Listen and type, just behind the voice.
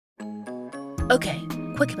Okay,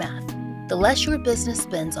 quick math. The less your business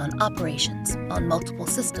spends on operations, on multiple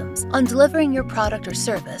systems, on delivering your product or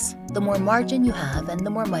service, the more margin you have and the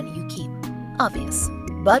more money you keep. Obvious.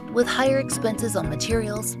 But with higher expenses on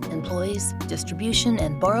materials, employees, distribution,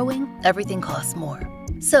 and borrowing, everything costs more.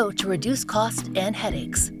 So to reduce cost and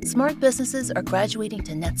headaches, smart businesses are graduating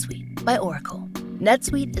to NetSuite by Oracle.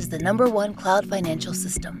 NetSuite is the #1 cloud financial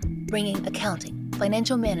system, bringing accounting,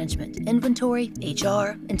 financial management, inventory,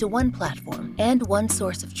 HR into one platform and one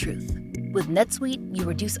source of truth. With NetSuite, you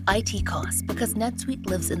reduce IT costs because NetSuite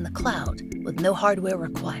lives in the cloud with no hardware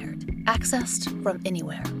required, accessed from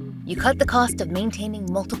anywhere. You cut the cost of maintaining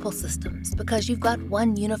multiple systems because you've got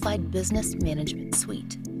one unified business management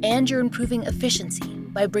suite. And you're improving efficiency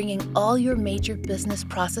by bringing all your major business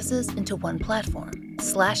processes into one platform,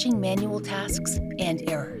 slashing manual tasks and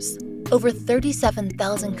errors. Over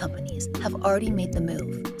 37,000 companies have already made the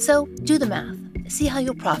move. So do the math. See how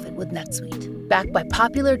you'll profit with NetSuite. Backed by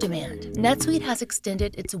popular demand, NetSuite has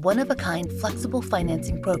extended its one-of-a-kind flexible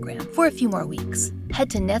financing program for a few more weeks. Head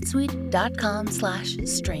to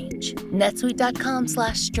netsuite.com/strange.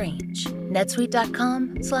 netsuite.com/strange.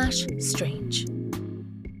 netsuite.com/strange.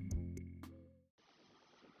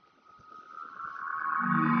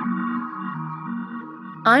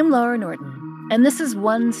 I'm Laura Norton, and this is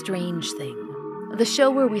One Strange Thing, the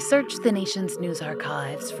show where we search the nation's news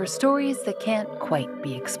archives for stories that can't quite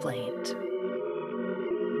be explained.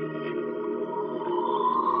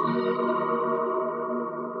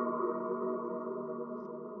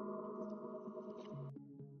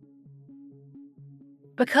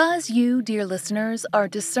 Because you, dear listeners, are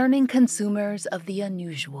discerning consumers of the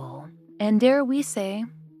unusual, and dare we say,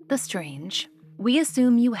 the strange, we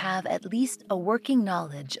assume you have at least a working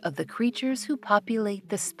knowledge of the creatures who populate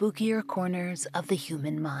the spookier corners of the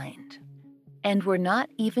human mind. And we're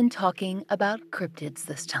not even talking about cryptids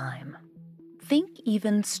this time. Think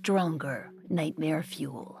even stronger nightmare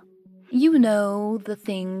fuel. You know, the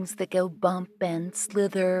things that go bump and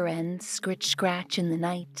slither and scritch-scratch in the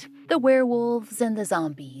night, the werewolves and the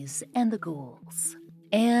zombies and the ghouls,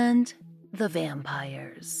 and the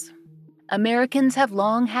vampires. Americans have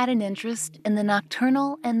long had an interest in the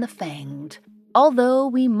nocturnal and the fanged, although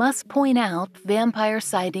we must point out vampire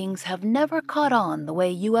sightings have never caught on the way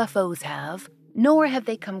UFOs have, nor have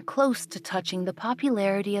they come close to touching the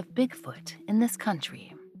popularity of Bigfoot in this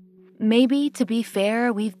country. Maybe, to be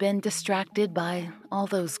fair, we've been distracted by all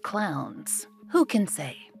those clowns. Who can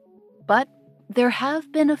say? But there have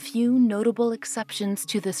been a few notable exceptions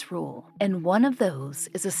to this rule, and one of those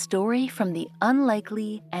is a story from the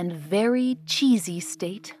unlikely and very cheesy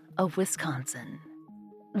state of Wisconsin.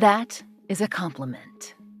 That is a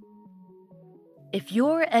compliment. If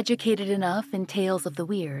you're educated enough in tales of the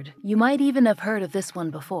weird, you might even have heard of this one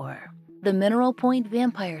before, the Mineral Point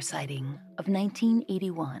vampire sighting of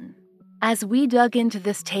 1981. As we dug into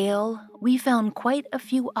this tale, we found quite a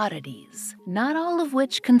few oddities, not all of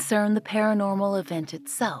which concern the paranormal event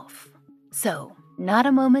itself. So, not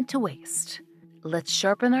a moment to waste. Let's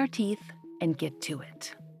sharpen our teeth and get to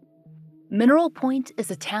it. Mineral Point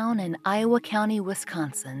is a town in Iowa County,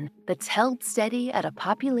 Wisconsin, that's held steady at a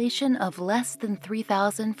population of less than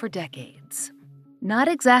 3,000 for decades. Not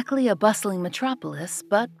exactly a bustling metropolis,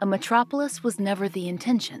 but a metropolis was never the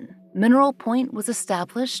intention. Mineral Point was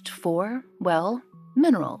established for, well,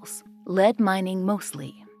 minerals, lead mining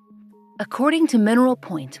mostly. According to Mineral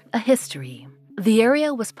Point, a history, the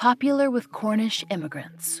area was popular with Cornish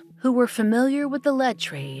immigrants who were familiar with the lead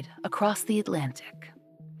trade across the Atlantic.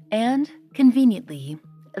 And, conveniently,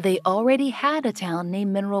 they already had a town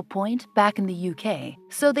named Mineral Point back in the UK,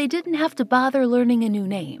 so they didn't have to bother learning a new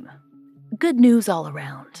name. Good news all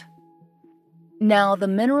around. Now, the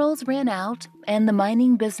minerals ran out, and the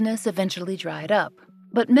mining business eventually dried up.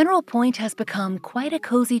 But Mineral Point has become quite a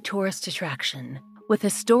cozy tourist attraction, with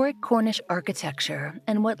historic Cornish architecture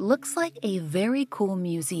and what looks like a very cool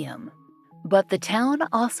museum. But the town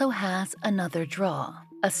also has another draw,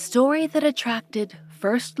 a story that attracted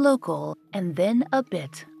first local and then a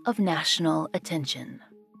bit of national attention.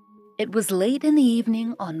 It was late in the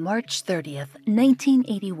evening on March 30th,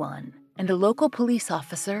 1981, and a local police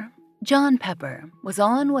officer, John Pepper, was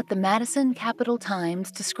on what the Madison Capital-Times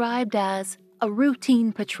described as a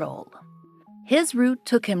routine patrol. His route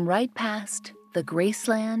took him right past the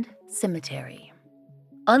Graceland Cemetery.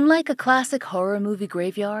 Unlike a classic horror movie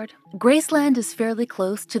graveyard, Graceland is fairly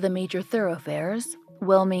close to the major thoroughfares,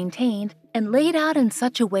 well-maintained, and laid out in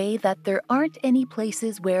such a way that there aren't any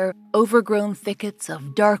places where overgrown thickets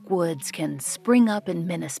of dark woods can spring up and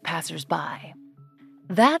menace passers-by.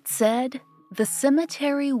 That said, the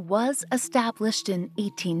cemetery was established in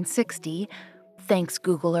 1860, thanks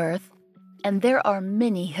Google Earth, and there are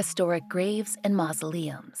many historic graves and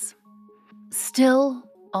mausoleums. Still,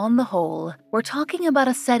 on the whole, we're talking about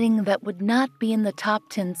a setting that would not be in the top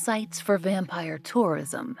 10 sites for vampire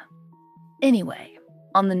tourism. Anyway,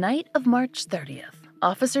 on the night of March 30th,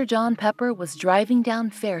 Officer John Pepper was driving down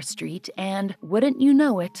Fair Street and, wouldn't you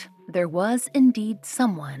know it, there was indeed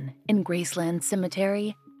someone in Graceland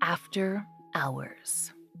Cemetery after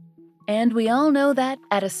hours. And we all know that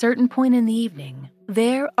at a certain point in the evening,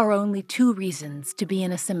 there are only two reasons to be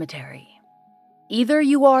in a cemetery. Either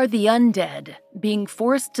you are the undead, being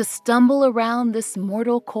forced to stumble around this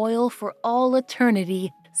mortal coil for all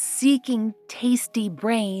eternity, seeking tasty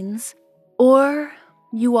brains, or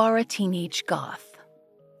you are a teenage goth.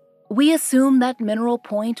 We assume that Mineral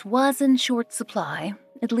Point was in short supply,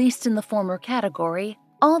 at least in the former category,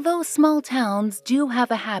 although small towns do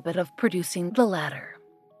have a habit of producing the latter.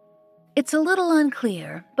 It's a little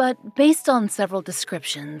unclear, but based on several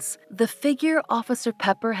descriptions, the figure Officer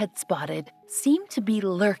Pepper had spotted seemed to be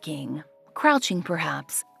lurking, crouching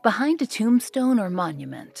perhaps, behind a tombstone or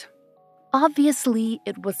monument. Obviously,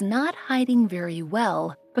 it was not hiding very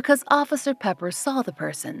well because Officer Pepper saw the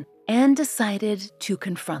person and decided to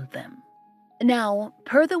confront them. Now,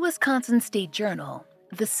 per the Wisconsin State Journal,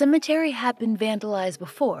 the cemetery had been vandalized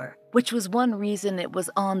before, which was one reason it was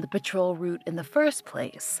on the patrol route in the first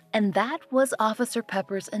place, and that was Officer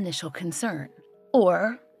Pepper's initial concern.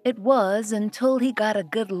 Or it was until he got a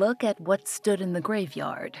good look at what stood in the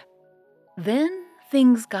graveyard. Then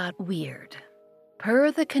things got weird.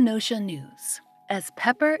 Per the Kenosha News, as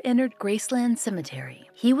Pepper entered Graceland Cemetery,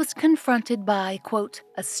 he was confronted by, quote,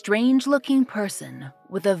 a strange-looking person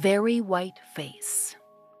with a very white face.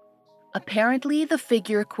 Apparently, the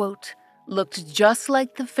figure, quote, looked just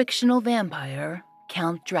like the fictional vampire,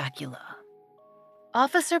 Count Dracula.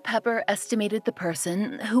 Officer Pepper estimated the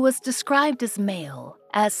person, who was described as male,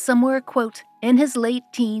 as somewhere, quote, in his late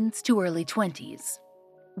teens to early 20s.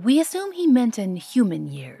 We assume he meant in human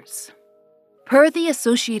years. Per the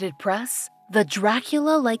Associated Press, the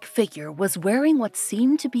Dracula-like figure was wearing what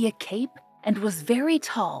seemed to be a cape and was very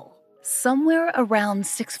tall, somewhere around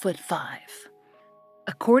 6'5".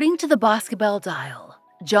 According to the Basketball Dial,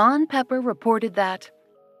 John Pepper reported that,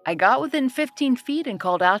 I got within 15 feet and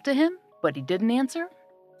called out to him, but he didn't answer.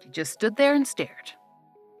 He just stood there and stared.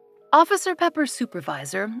 Officer Pepper's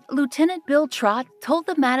supervisor, Lieutenant Bill Trott, told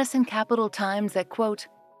the Madison Capital-Times that, quote,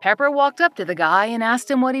 Pepper walked up to the guy and asked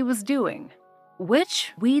him what he was doing,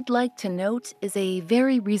 which we'd like to note is a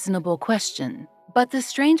very reasonable question, but the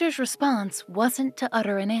stranger's response wasn't to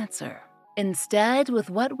utter an answer. Instead, with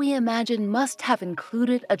what we imagine must have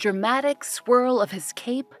included a dramatic swirl of his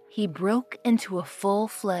cape, he broke into a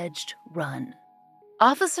full-fledged run.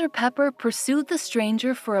 Officer Pepper pursued the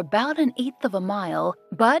stranger for about 1/8 of a mile,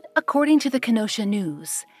 but according to the Kenosha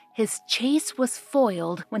News, his chase was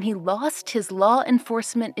foiled when he lost his law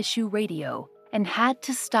enforcement issue radio and had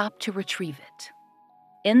to stop to retrieve it.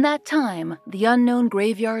 In that time, the unknown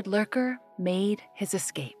graveyard lurker made his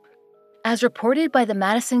escape. As reported by the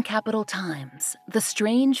Madison Capital-Times, the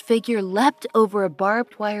strange figure leapt over a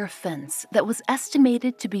barbed wire fence that was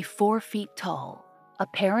estimated to be 4 feet tall,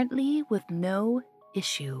 apparently with no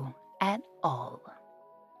issue at all.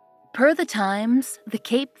 Per the Times, the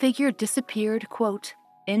Cape figure disappeared, quote,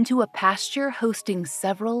 into a pasture hosting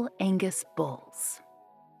several Angus bulls.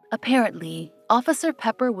 Apparently, Officer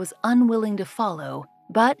Pepper was unwilling to follow,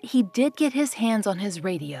 but he did get his hands on his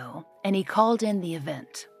radio, and he called in the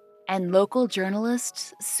event. And local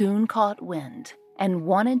journalists soon caught wind and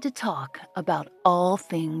wanted to talk about all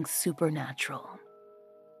things supernatural.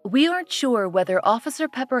 We aren't sure whether Officer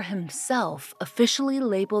Pepper himself officially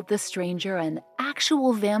labeled the stranger an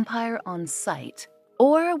actual vampire on sight,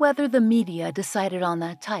 or whether the media decided on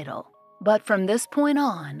that title. But from this point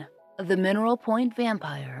on, the Mineral Point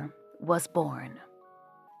Vampire was born.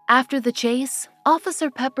 After the chase, Officer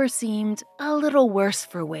Pepper seemed a little worse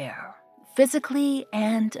for wear, physically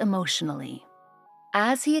and emotionally.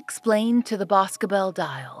 As he explained to the Basketball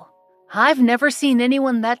Dial, I've never seen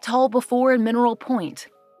anyone that tall before in Mineral Point.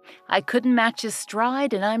 I couldn't match his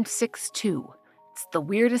stride and I'm 6'2". It's the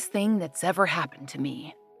weirdest thing that's ever happened to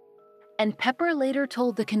me. And Pepper later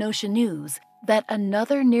told the Kenosha News that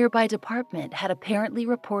another nearby department had apparently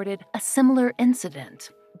reported a similar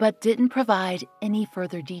incident, but didn't provide any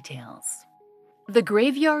further details. The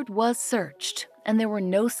graveyard was searched, and there were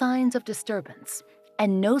no signs of disturbance,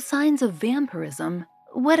 and no signs of vampirism,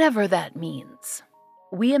 whatever that means.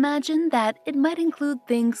 We imagine that it might include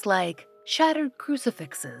things like shattered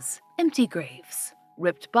crucifixes, empty graves,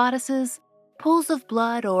 ripped bodices, pools of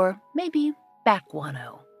blood, or maybe back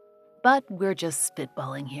guano. But we're just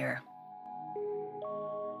spitballing here.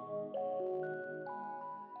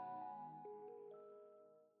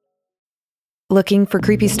 Looking for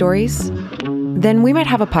creepy stories? Then we might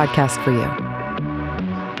have a podcast for you.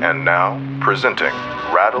 And now, presenting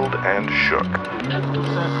Rattled and Shook.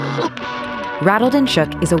 Rattled and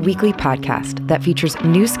Shook is a weekly podcast that features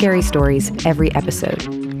new scary stories every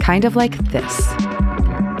episode, kind of like this.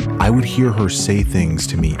 I would hear her say things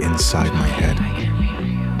to me inside my head.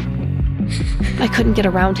 I couldn't get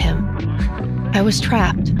around him. I was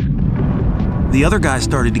trapped. The other guy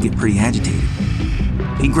started to get pretty agitated.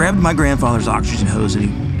 He grabbed my grandfather's oxygen hose and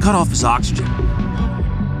he cut off his oxygen.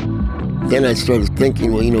 Then I started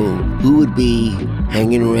thinking, well, who would be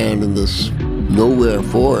hanging around in this nowhere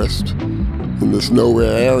forest, in this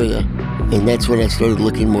nowhere area? And that's when I started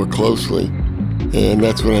looking more closely. And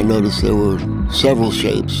that's when I noticed there were several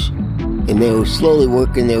shapes. And they were slowly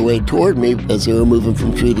working their way toward me as they were moving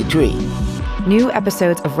from tree to tree. New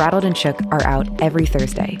episodes of Rattled and Shook are out every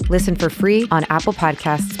Thursday. Listen for free on Apple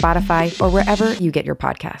Podcasts, Spotify, or wherever you get your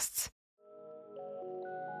podcasts.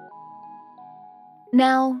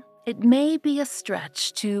 Now, it may be a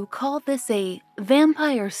stretch to call this a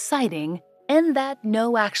vampire sighting in that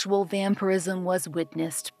no actual vampirism was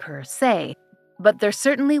witnessed per se, but there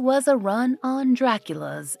certainly was a run on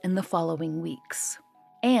Draculas in the following weeks.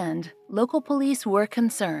 And local police were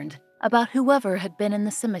concerned about whoever had been in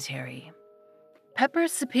the cemetery.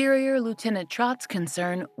 Pepper's superior, Lieutenant Trott's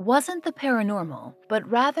concern wasn't the paranormal, but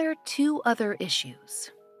rather two other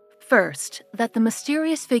issues. First, that the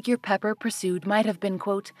mysterious figure Pepper pursued might have been,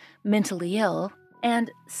 quote, mentally ill,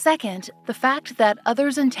 and second, the fact that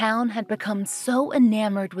others in town had become so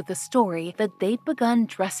enamored with the story that they'd begun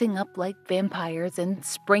dressing up like vampires and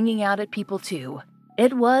springing out at people too.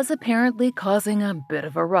 It was apparently causing a bit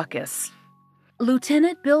of a ruckus.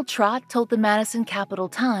 Lieutenant Bill Trott told the Madison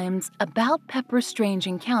Capital-Times about Pepper's strange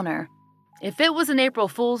encounter. If it was an April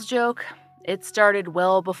Fool's joke, it started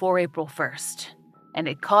well before April 1st, and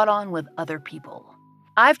it caught on with other people.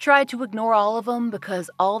 I've tried to ignore all of them because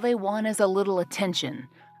all they want is a little attention.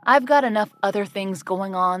 I've got enough other things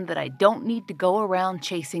going on that I don't need to go around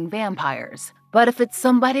chasing vampires. But if it's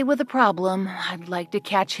somebody with a problem, I'd like to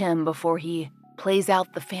catch him before he plays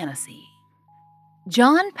out the fantasy.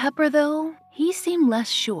 John Pepper, though, he seemed less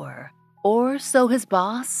sure, or so his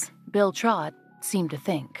boss, Bill Trott, seemed to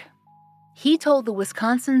think. He told the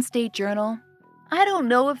Wisconsin State Journal, "I don't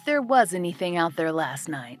know if there was anything out there last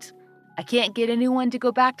night. I can't get anyone to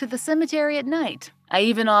go back to the cemetery at night. I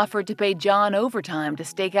even offered to pay John overtime to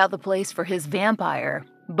stake out the place for his vampire,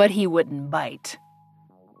 but he wouldn't bite."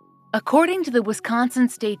 According to the Wisconsin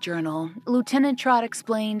State Journal, Lieutenant Trott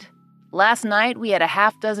explained, "Last night we had a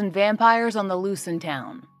half-dozen vampires on the loose in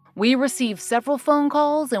town. We received several phone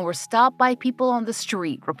calls and were stopped by people on the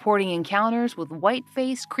street reporting encounters with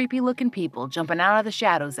white-faced, creepy-looking people jumping out of the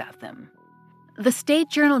shadows at them." The State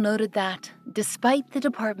Journal noted that, despite the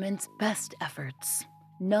department's best efforts,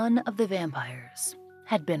 none of the vampires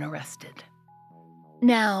had been arrested.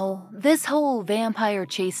 Now, this whole vampire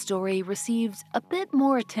chase story received a bit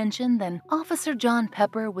more attention than Officer John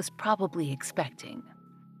Pepper was probably expecting.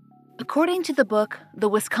 According to the book, The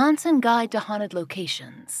Wisconsin Guide to Haunted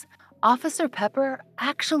Locations, Officer Pepper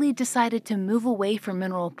actually decided to move away from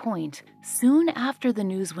Mineral Point soon after the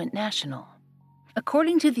news went national.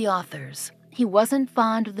 According to the authors, he wasn't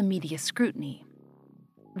fond of the media scrutiny.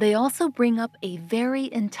 They also bring up a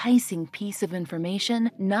very enticing piece of information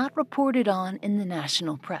not reported on in the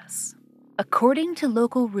national press. According to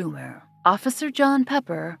local rumor, Officer John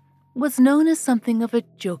Pepper was known as something of a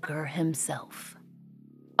joker himself.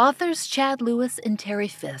 Authors Chad Lewis and Terry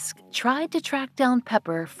Fisk tried to track down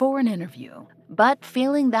Pepper for an interview, but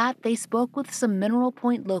failing that, they spoke with some Mineral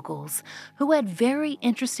Point locals who had very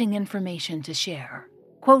interesting information to share.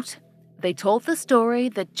 Quote, "They told the story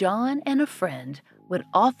that John and a friend would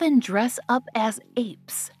often dress up as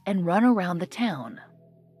apes and run around the town.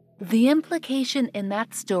 The implication in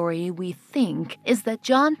that story, we think, is that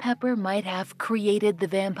John Pepper might have created the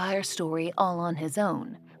vampire story all on his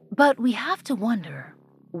own. But we have to wonder,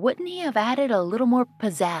 wouldn't he have added a little more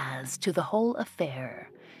pizzazz to the whole affair,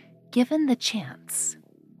 given the chance?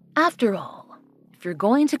 After all, if you're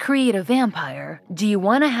going to create a vampire, do you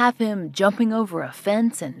want to have him jumping over a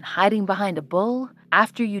fence and hiding behind a bull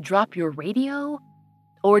after you drop your radio?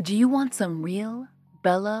 Or do you want some real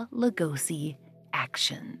Bela Lugosi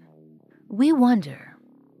action? We wonder.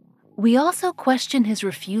 We also question his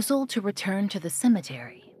refusal to return to the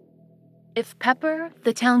cemetery. If Pepper,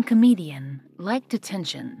 the town comedian, liked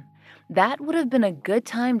attention, that would have been a good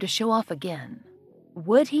time to show off again.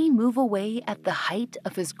 Would he move away at the height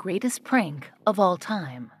of his greatest prank of all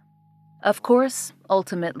time? Of course,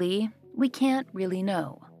 ultimately, we can't really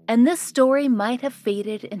know. And this story might have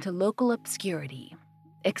faded into local obscurity,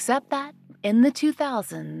 except that In the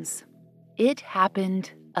 2000s, it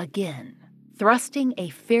happened again, thrusting a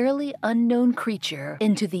fairly unknown creature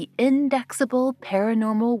into the indexable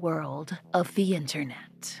paranormal world of the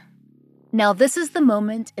internet. Now, this is the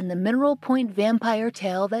moment in the Mineral Point vampire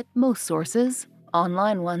tale that most sources,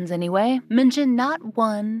 online ones anyway, mention not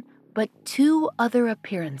one, but two other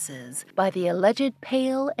appearances by the alleged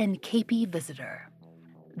pale and capey visitor.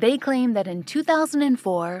 They claim that in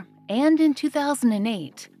 2004 and in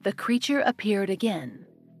 2008, the creature appeared again,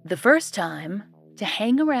 the first time to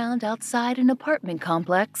hang around outside an apartment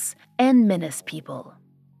complex and menace people.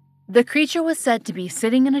 The creature was said to be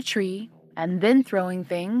sitting in a tree and then throwing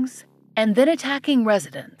things and then attacking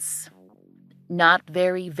residents. Not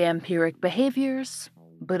very vampiric behaviors,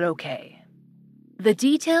 but okay. The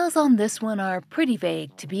details on this one are pretty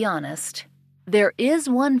vague, to be honest. There is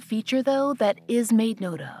one feature, though, that is made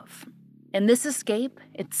note of. In this escape,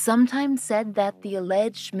 it's sometimes said that the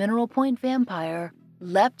alleged Mineral Point vampire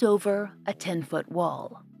leapt over a 10-foot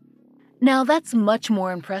wall. Now, that's much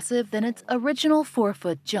more impressive than its original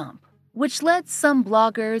 4-foot jump, which led some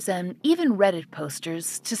bloggers and even Reddit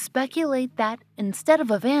posters to speculate that instead of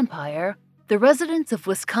a vampire, the residents of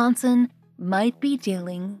Wisconsin might be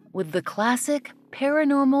dealing with the classic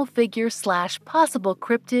paranormal figure / possible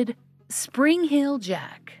cryptid Spring Heel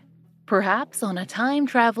Jack, perhaps on a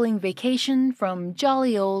time-traveling vacation from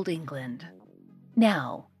jolly old England.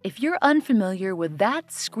 Now, if you're unfamiliar with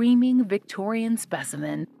that screaming Victorian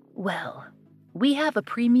specimen, well, we have a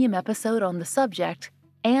premium episode on the subject,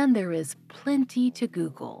 and there is plenty to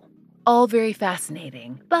Google. All very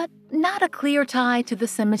fascinating, but not a clear tie to the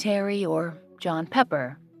cemetery or John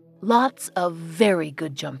Pepper. Lots of very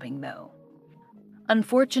good jumping, though.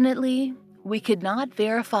 Unfortunately, we could not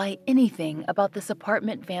verify anything about this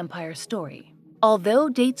apartment vampire story. Although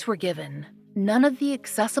dates were given, none of the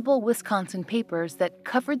accessible Wisconsin papers that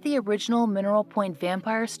covered the original Mineral Point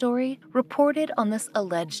vampire story reported on this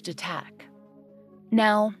alleged attack.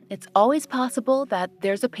 Now, it's always possible that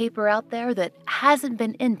there's a paper out there that hasn't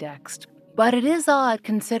been indexed, but it is odd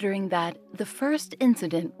considering that the first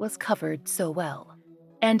incident was covered so well.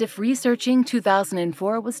 And if researching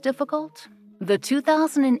 2004 was difficult, the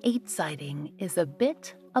 2008 sighting is a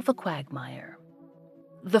bit of a quagmire.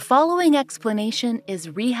 The following explanation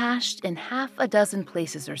is rehashed in half a dozen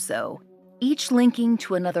places or so, each linking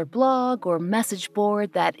to another blog or message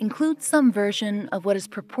board that includes some version of what is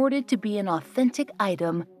purported to be an authentic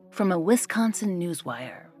item from a Wisconsin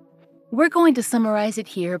newswire. We're going to summarize it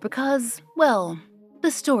here because, well,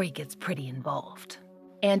 the story gets pretty involved.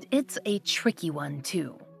 And it's a tricky one,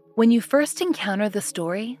 too. When you first encounter the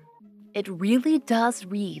story, it really does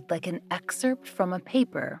read like an excerpt from a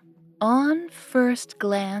paper, on first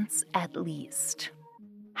glance at least.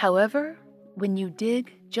 However, when you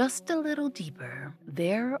dig just a little deeper,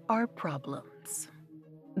 there are problems.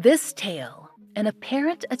 This tale, an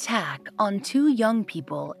apparent attack on two young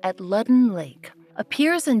people at Ludden Lake,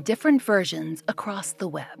 appears in different versions across the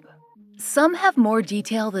web. Some have more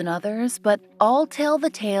detail than others, but all tell the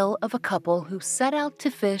tale of a couple who set out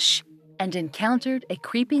to fish and encountered a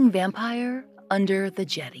creeping vampire under the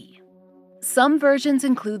jetty. Some versions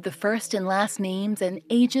include the first and last names and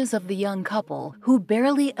ages of the young couple who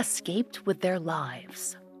barely escaped with their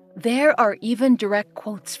lives. There are even direct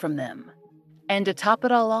quotes from them. And to top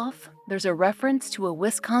it all off, there's a reference to a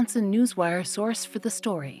Wisconsin newswire source for the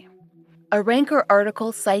story. A Ranker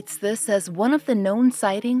article cites this as one of the known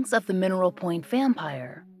sightings of the Mineral Point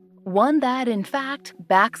vampire, one that, in fact,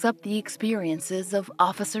 backs up the experiences of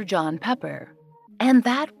Officer John Pepper. And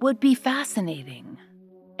that would be fascinating,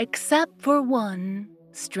 except for one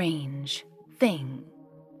strange thing.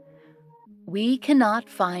 We cannot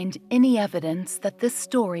find any evidence that this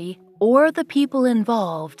story or the people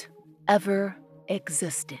involved ever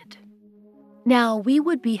existed. Now, we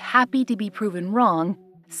would be happy to be proven wrong,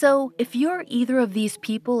 so if you're either of these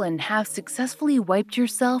people and have successfully wiped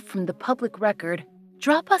yourself from the public record,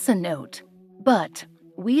 drop us a note. But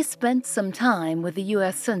we spent some time with the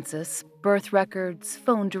U.S. Census, birth records,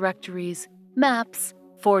 phone directories, maps,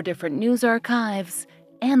 4 different news archives,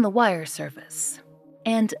 and the wire service.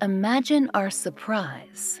 And imagine our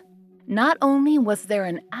surprise. Not only was there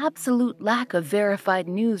an absolute lack of verified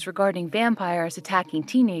news regarding vampires attacking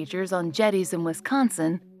teenagers on jetties in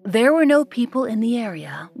Wisconsin, there were no people in the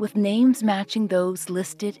area with names matching those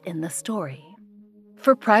listed in the story.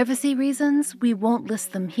 For privacy reasons, we won't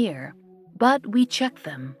list them here, but we checked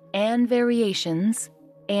them, and variations,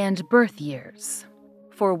 and birth years,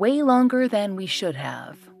 for way longer than we should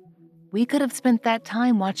have. We could have spent that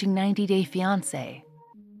time watching 90 Day Fiancé.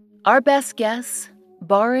 Our best guess,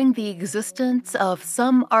 barring the existence of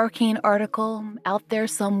some arcane article out there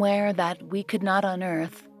somewhere that we could not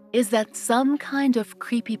unearth, is that some kind of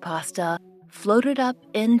creepypasta floated up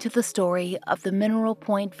into the story of the Mineral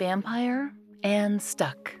Point vampire and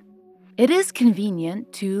stuck. It is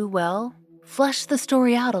convenient to, well, flesh the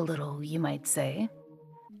story out a little, you might say.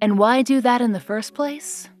 And why do that in the first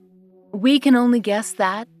place? We can only guess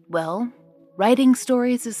that, well, writing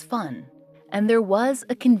stories is fun, and there was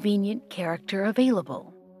a convenient character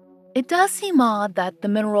available. It does seem odd that the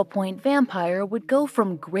Mineral Point vampire would go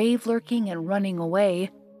from grave lurking and running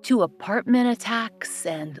away to apartment attacks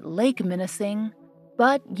and lake menacing,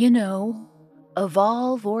 but,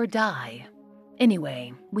 evolve or die.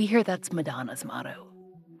 Anyway, we hear that's Madonna's motto.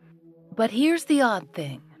 But here's the odd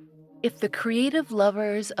thing. If the creative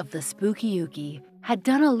lovers of the Spooky Ookie had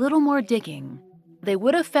done a little more digging, they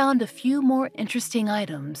would have found a few more interesting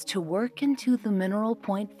items to work into the Mineral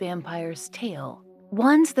Point vampire's tale,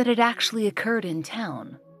 ones that had actually occurred in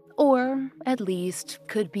town, or at least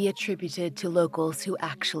could be attributed to locals who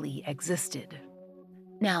actually existed.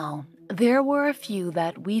 Now, there were a few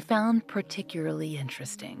that we found particularly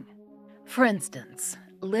interesting. For instance,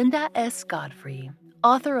 Linda S. Godfrey,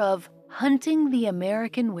 author of Hunting the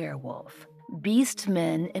American Werewolf, Beast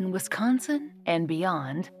Men in Wisconsin and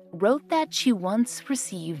Beyond, wrote that she once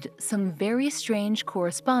received some very strange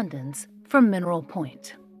correspondence from Mineral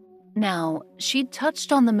Point. Now, she'd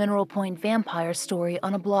touched on the Mineral Point vampire story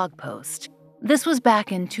on a blog post. This was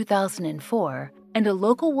back in 2004, and a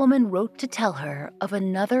local woman wrote to tell her of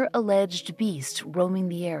another alleged beast roaming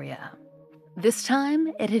the area. This time,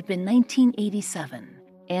 it had been 1987,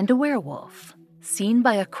 and a werewolf, seen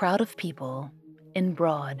by a crowd of people in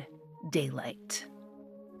broad daylight.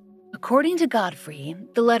 According to Godfrey,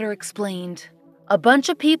 the letter explained, "A bunch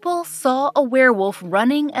of people saw a werewolf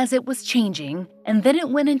running as it was changing, and then it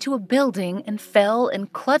went into a building and fell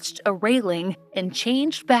and clutched a railing and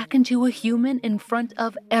changed back into a human in front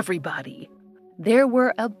of everybody. There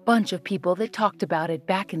were a bunch of people that talked about it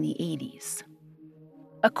back in the 80s.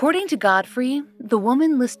 According to Godfrey, the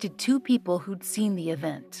woman listed 2 people who'd seen the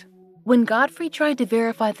event. When Godfrey tried to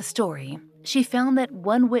verify the story, she found that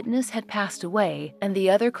one witness had passed away and the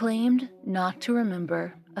other claimed not to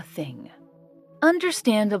remember a thing.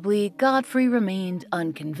 Understandably, Godfrey remained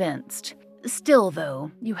unconvinced. Still,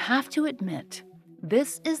 though, you have to admit,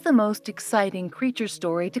 this is the most exciting creature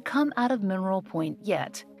story to come out of Mineral Point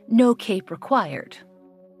yet. No cape required.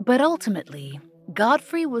 But ultimately,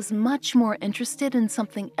 Godfrey was much more interested in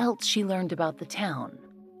something else she learned about the town.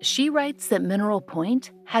 She writes that Mineral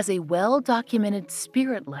Point has a well-documented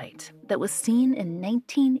spirit light that was seen in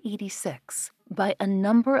 1986 by a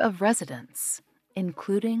number of residents,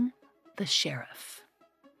 including the sheriff.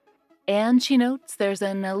 And she notes there's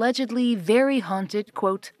an allegedly very haunted,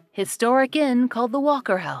 quote, historic inn called the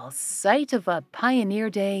Walker House, site of a Pioneer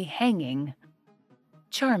Day hanging.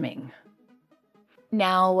 Charming.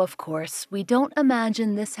 Now, of course, we don't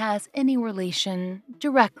imagine this has any relation,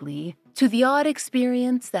 directly, to the odd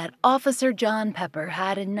experience that Officer John Pepper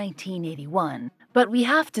had in 1981. But we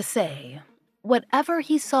have to say, whatever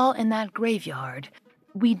he saw in that graveyard,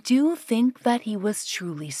 we do think that he was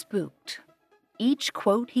truly spooked. Each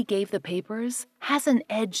quote he gave the papers has an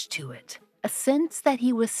edge to it, a sense that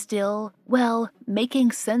he was still,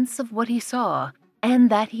 making sense of what he saw, and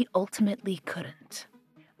that he ultimately couldn't.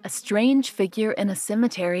 A strange figure in a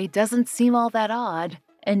cemetery doesn't seem all that odd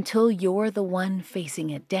until you're the one facing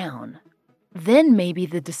it down. Then maybe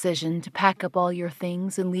the decision to pack up all your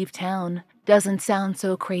things and leave town doesn't sound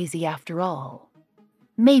so crazy after all.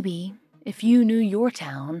 Maybe, if you knew your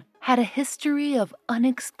town had a history of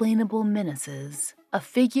unexplainable menaces, a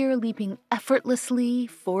figure leaping effortlessly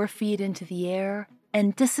 4 feet into the air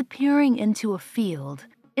and disappearing into a field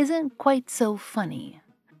isn't quite so funny.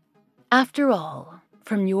 After all,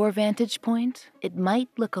 from your vantage point, it might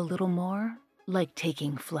look a little more like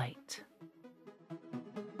taking flight.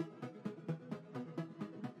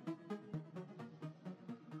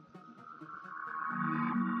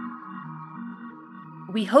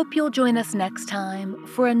 We hope you'll join us next time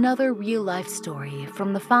for another real-life story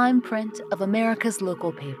from the fine print of America's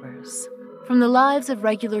local papers. From the lives of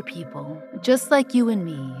regular people, just like you and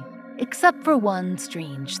me, except for one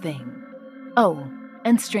strange thing. Oh,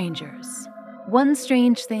 and strangers. One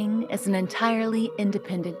Strange Thing is an entirely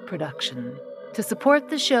independent production. To support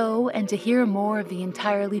the show and to hear more of the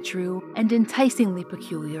entirely true and enticingly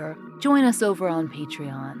peculiar, join us over on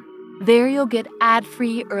Patreon. There you'll get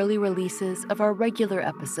ad-free early releases of our regular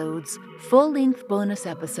episodes, full-length bonus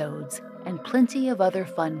episodes, and plenty of other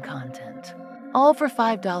fun content. All for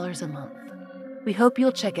 $5 a month. We hope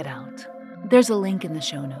you'll check it out. There's a link in the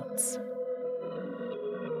show notes.